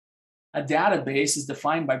A database is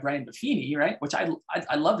defined by Brian Buffini, right? Which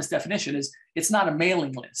I love this definition, is it's not a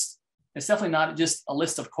mailing list. It's definitely not just a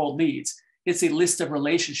list of cold leads. It's a list of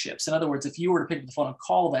relationships. In other words, if you were to pick up the phone and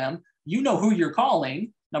call them, you know who you're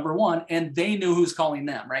calling, number one, and they know who's calling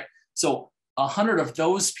them, right? So 100 of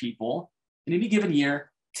those people in any given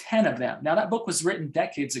year, 10 of them. Now that book was written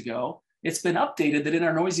decades ago. It's been updated that in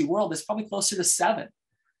our noisy world, it's probably closer to 7.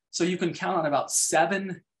 So you can count on about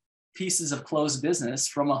 7 pieces of closed business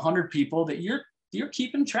from 100 people that you're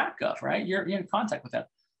keeping track of, right? You're in contact with them.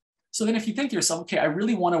 So then if you think to yourself, okay, I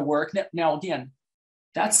really want to work. Now, again,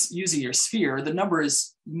 that's using your sphere. The number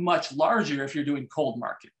is much larger if you're doing cold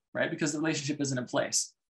market, right? Because the relationship isn't in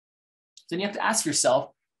place. Then you have to ask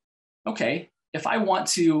yourself, okay, if I want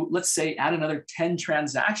to, let's say, add another 10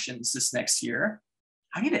 transactions this next year,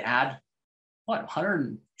 I need to add,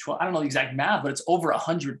 112, I don't know the exact math, but it's over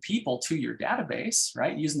 100 people to your database,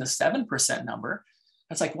 right? Using the 7% number.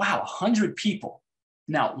 That's like, wow, 100 people.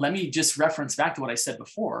 Now, let me just reference back to what I said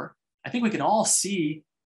before. I think we can all see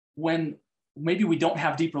when maybe we don't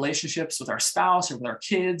have deep relationships with our spouse or with our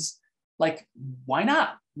kids. Like, why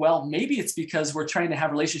not? Well, maybe it's because we're trying to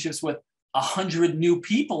have relationships with 100 new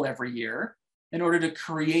people every year in order to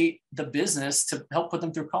create the business to help put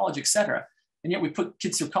them through college, et cetera. And yet we put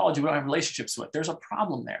kids through college we don't have relationships with. There's a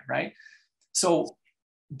problem there, right? So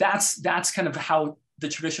that's kind of how the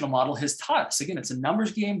traditional model has taught us. Again, it's a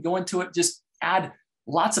numbers game. Go into it, just add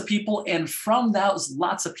lots of people. And from those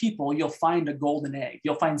lots of people, you'll find a golden egg.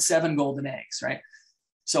 You'll find 7 golden eggs, right?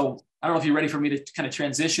 So I don't know if you're ready for me to kind of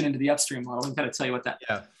transition into the upstream model and kind of tell you what that.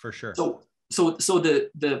 Yeah, for sure. So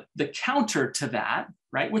the counter to that,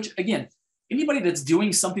 right? Which again, anybody that's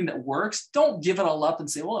doing something that works, don't give it all up and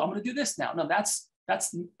say, well, I'm going to do this now. No, that's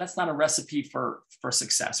not a recipe for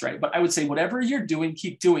success, right? But I would say whatever you're doing,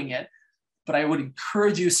 keep doing it. But I would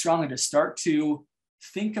encourage you strongly to start to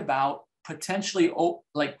think about potentially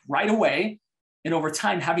like right away and over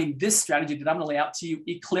time having this strategy that I'm going to lay out to you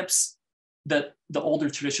eclipse the older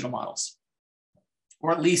traditional models,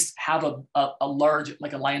 or at least have a large,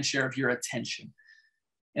 like a lion's share of your attention.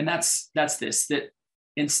 And that's this, that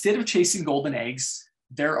instead of chasing golden eggs,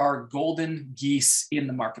 there are golden geese in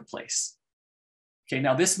the marketplace. Okay,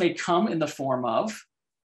 now this may come in the form of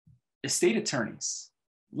estate attorneys,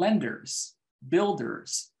 lenders,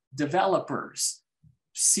 builders, developers,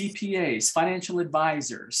 CPAs, financial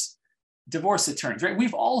advisors, divorce attorneys, right?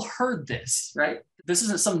 We've all heard this, right? This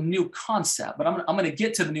isn't some new concept, but I'm going to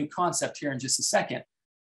get to the new concept here in just a second.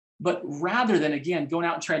 But rather than, again, going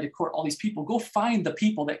out and trying to court all these people, go find the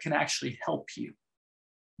people that can actually help you.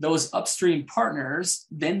 Those upstream partners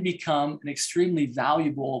then become an extremely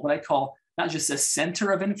valuable, what I call not just a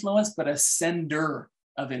center of influence, but a sender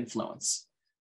of influence.